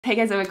Hey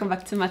guys, welcome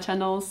back to my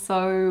channel.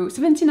 So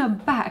 17 are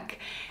back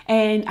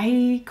and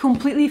I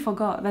completely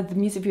forgot that the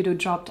music video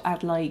dropped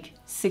at like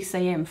 6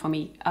 AM for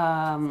me.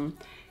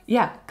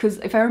 Yeah, because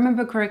if I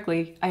remember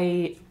correctly,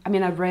 I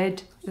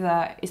read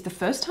that it's the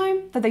first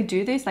time that they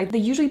do this. Like they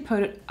usually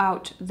put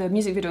out the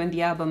music video and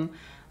the album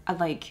at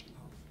like,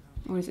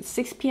 what is it,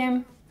 6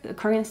 PM?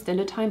 Korean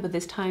Standard Time, but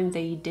this time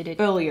they did it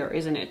earlier,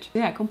 isn't it?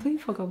 Yeah, I completely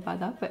forgot about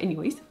that, but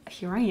anyways,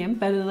 here I am,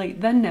 better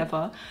late than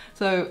never.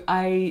 So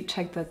I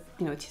checked the,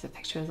 teaser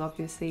pictures,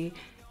 obviously,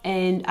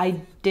 and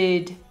I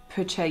did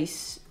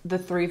purchase the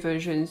 3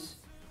 versions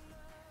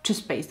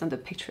just based on the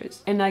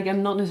pictures, and like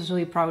I'm not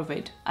necessarily proud of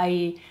it.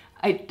 I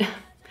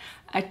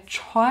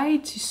try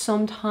to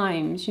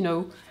sometimes,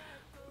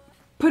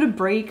 put a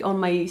break on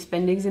my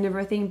spendings and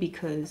everything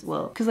because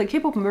like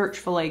K-pop merch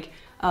for like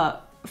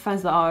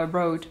fans that are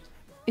abroad,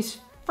 it's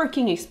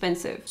freaking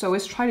expensive. So I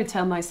always try to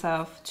tell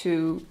myself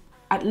to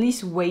at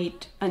least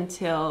wait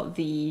until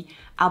the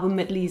album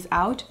medley is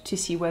out to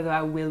see whether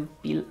I will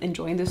be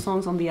enjoying the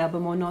songs on the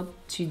album or not,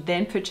 to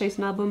then purchase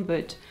an album,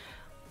 but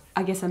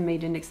I guess I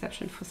made an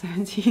exception for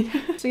 17.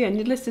 So yeah,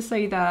 needless to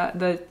say that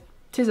the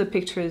teaser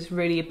pictures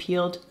really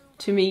appealed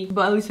to me,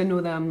 but at least I know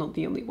that I'm not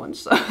the only one,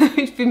 so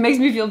it makes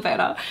me feel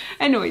better.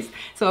 Anyways,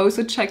 so I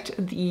also checked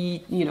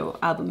the,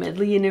 album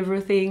medley and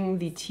everything,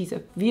 the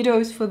teaser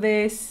videos for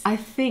this. I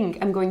think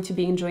I'm going to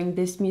be enjoying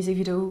this music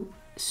video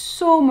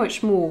so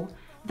much more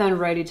than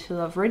Ready to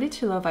Love. Ready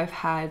to Love, I've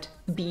had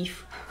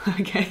beef,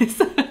 I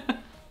guess.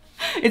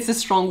 It's a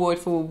strong word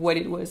for what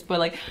it was, but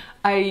like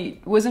I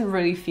wasn't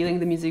really feeling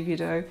the music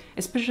video,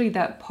 especially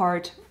that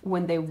part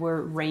when they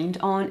were rained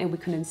on and we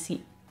couldn't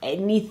see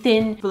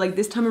anything. But like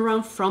this time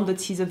around, from the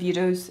teaser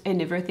videos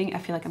and everything, I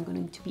feel like I'm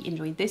going to be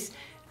enjoying this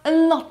a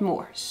lot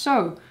more.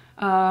 So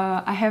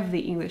I have the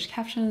English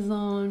captions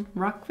on.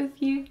 Rock with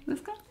you.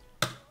 Let's go.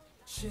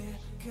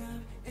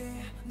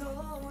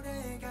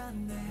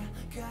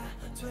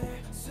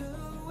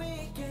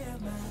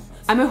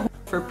 I'm a whore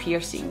for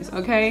piercings,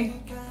 okay?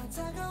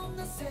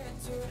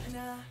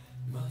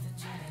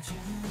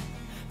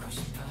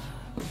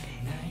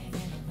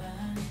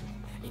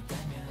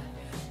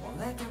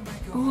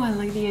 Oh, I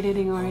like the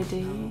editing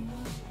already. Okay.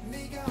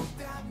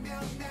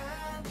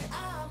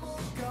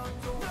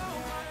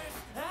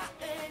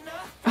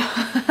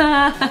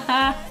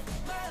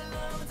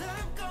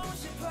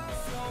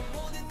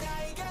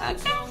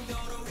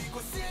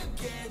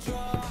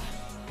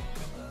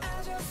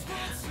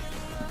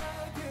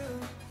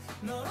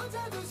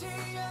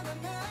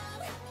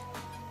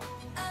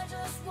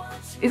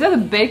 Is that a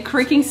bed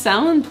creaking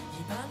sound?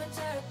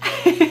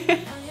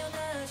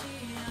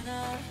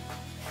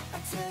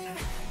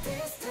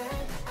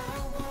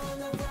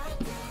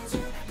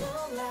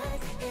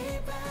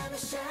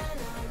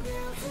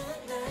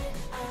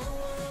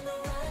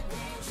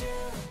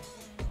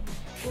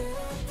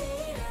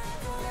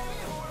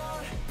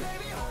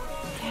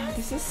 Damn,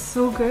 this is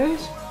so good.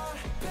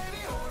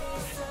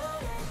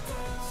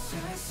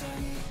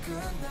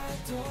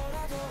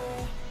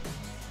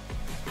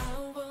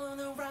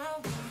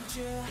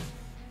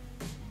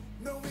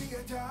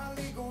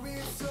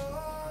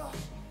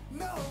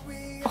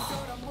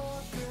 Oh.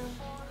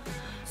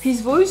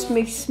 His voice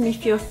makes me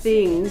feel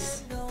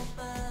things.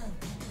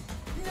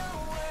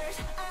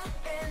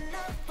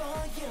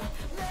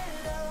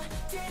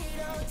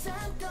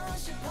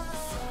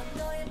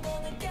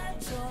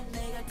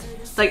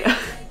 Like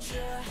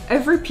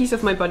every piece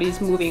of my body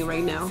is moving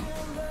right now.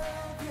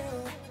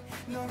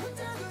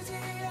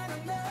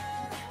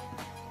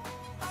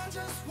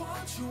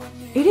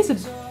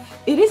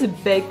 It is a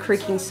bed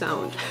creaking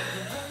sound.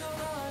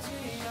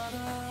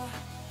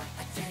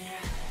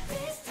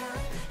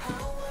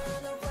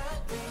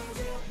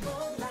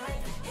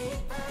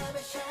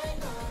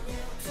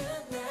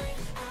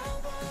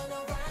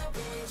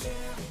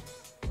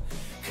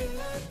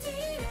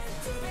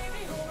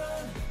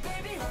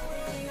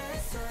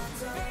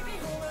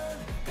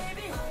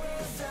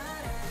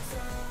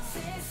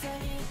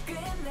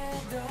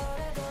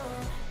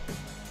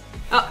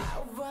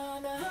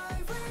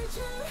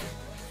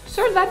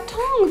 Sir, that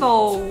tongue though.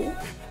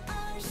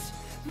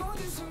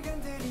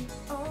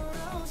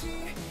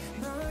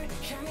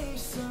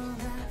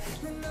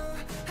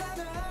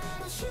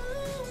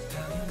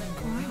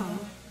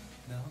 Wow.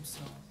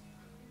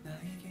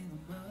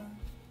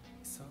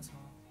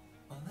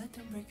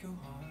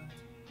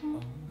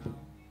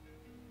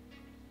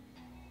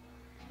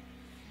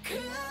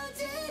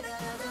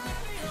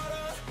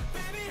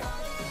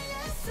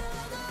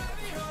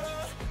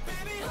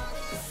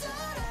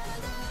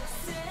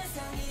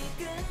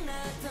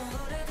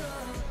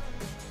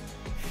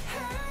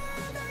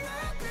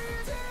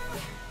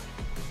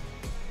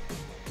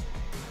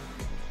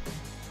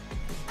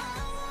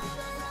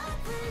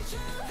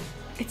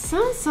 It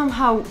sounds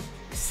somehow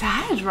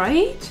sad,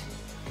 right?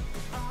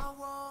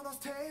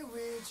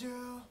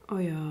 Oh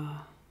yeah.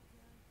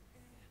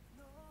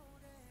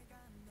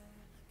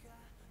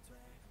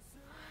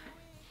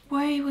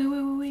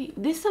 Wait.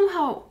 This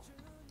somehow...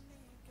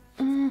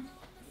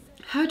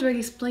 how do I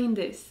explain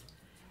this?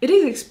 It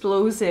is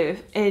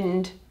explosive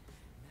and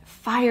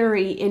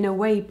fiery in a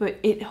way, but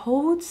it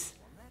holds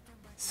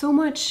so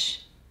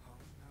much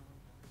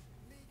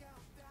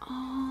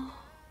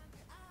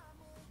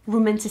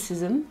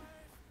romanticism.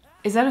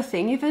 Is that a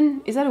thing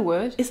even? Is that a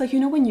word? It's like, you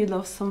know, when you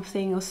love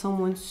something or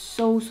someone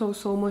so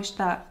much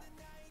that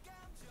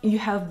you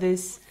have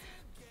this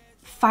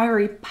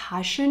fiery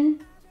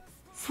passion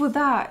for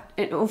that,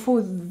 or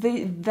for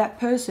that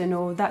person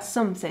or that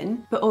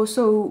something, but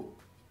also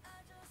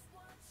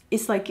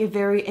it's like a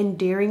very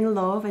endearing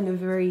love and a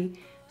very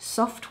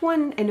soft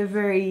one and a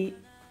very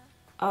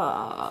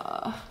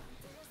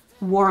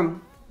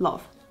warm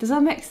love. Does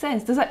that make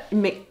sense? Does that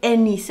make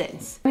any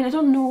sense? I mean, I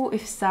don't know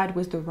if sad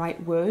was the right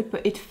word,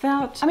 but it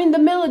felt, I mean, the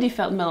melody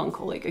felt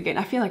melancholic. Again,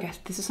 I feel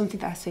like this is something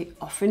that I say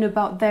often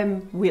about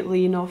them,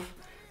 weirdly enough,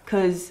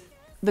 because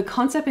the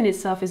concept in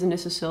itself isn't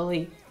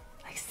necessarily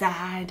like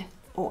sad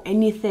or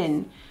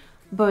anything,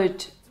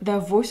 but their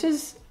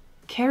voices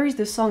carries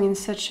the song in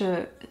such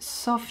a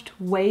soft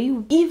way,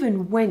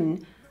 even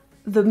when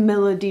the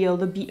melody or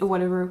the beat or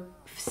whatever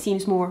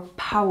seems more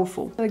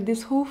powerful. Like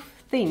this whole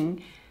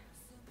thing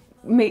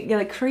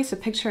creates a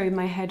picture in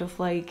my head of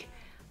like,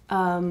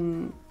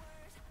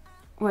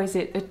 what is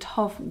it, a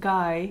tough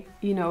guy,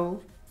 you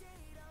know,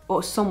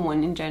 or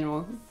someone in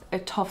general, a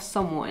tough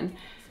someone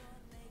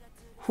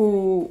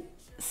who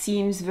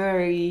seems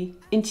very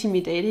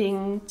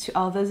intimidating to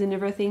others and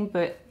everything,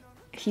 but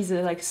he's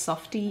a like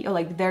softie, or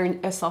like they're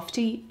a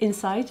softie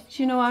inside.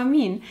 Do you know what I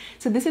mean?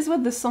 So this is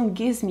what the song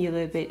gives me a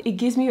little bit. It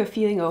gives me a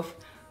feeling of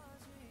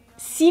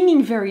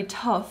seeming very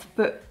tough,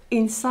 but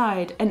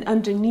inside and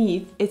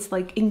underneath it's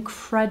like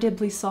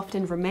incredibly soft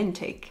and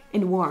romantic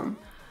and warm.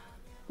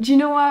 Do you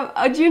know what?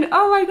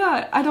 Oh my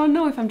god, I don't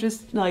know if I'm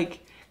just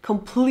like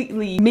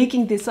completely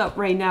making this up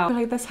right now, but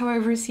like that's how I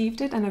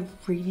received it, and I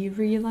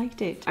really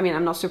liked it. I mean,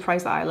 I'm not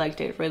surprised that I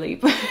liked it, really,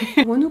 but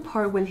one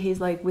part when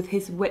he's like with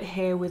his wet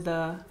hair with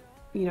the,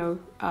 you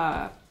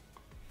know,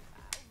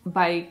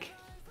 bike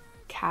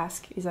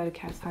cask, is that a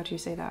cask? How do you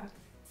say that?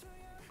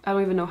 I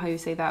don't even know how you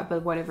say that,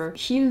 but whatever.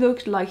 He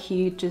looked like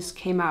he just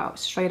came out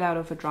straight out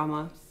of a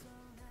drama.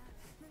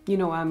 You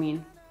know what I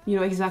mean? You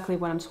know exactly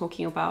what I'm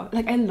talking about.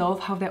 Like, I love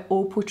how they're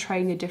all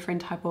portraying a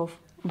different type of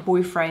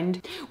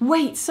boyfriend.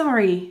 Wait,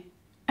 sorry.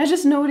 I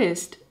just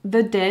noticed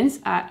the dance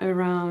at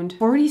around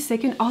 40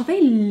 seconds. Are they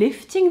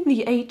lifting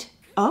the 8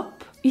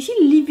 up? Is he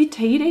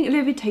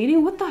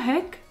levitating? What the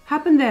heck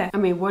happened there? I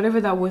mean, whatever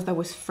that was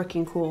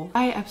freaking cool.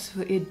 I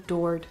absolutely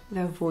adored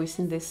their voice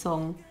in this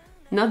song.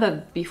 Not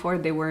that before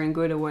they weren't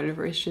good or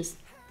whatever, it's just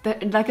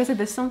that, like I said,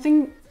 there's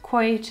something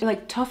quite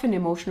like tough and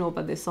emotional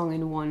about this song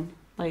in one.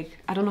 Like,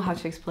 I don't know how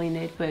to explain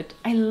it, but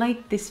I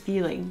like this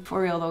feeling.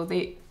 For real though,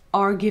 they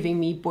are giving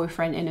me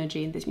boyfriend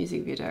energy in this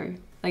music video.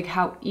 Like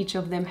how each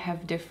of them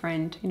have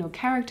different, you know,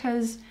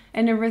 characters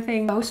and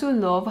everything. I also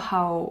love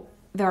how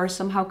they are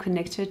somehow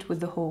connected with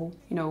the whole,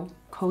 you know,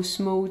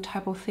 Cosmo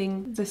type of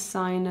thing. The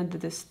sign under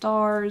the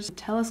stars, the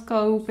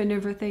telescope and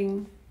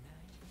everything.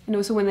 And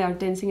also when they are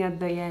dancing at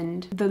the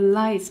end, the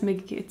lights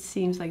make it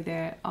seem like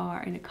they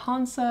are in a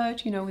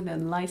concert, you know, with the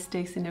light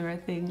sticks and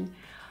everything.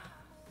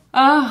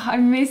 Ah, I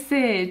miss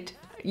it.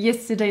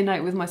 Yesterday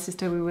night with my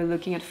sister, we were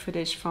looking at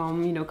footage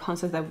from, you know,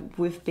 concerts that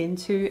we've been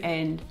to,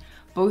 and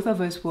both of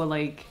us were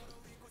like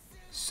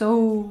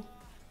so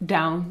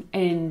down,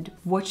 and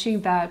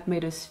watching that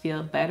made us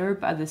feel better,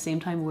 but at the same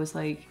time was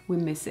like, we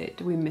miss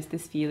it. We miss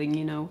this feeling,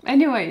 you know.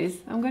 Anyways,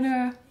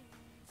 yeah,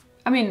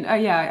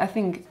 I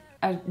think,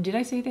 did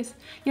I say this?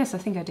 Yes, I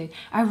think I did.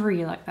 I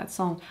really like that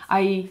song.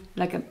 I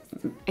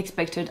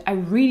expected. I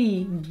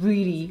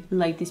really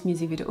like this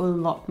music video a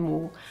lot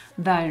more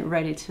than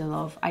Ready to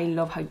Love. I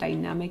love how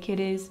dynamic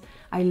it is.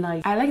 I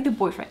like the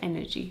boyfriend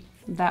energy.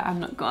 That I'm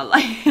not gonna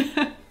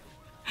lie.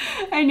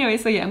 Anyway,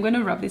 so yeah, I'm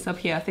gonna wrap this up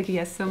here. Thank you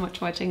guys so much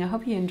for watching. I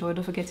hope you enjoyed.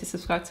 Don't forget to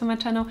subscribe to my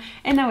channel,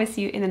 and I will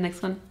see you in the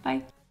next one.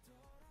 Bye.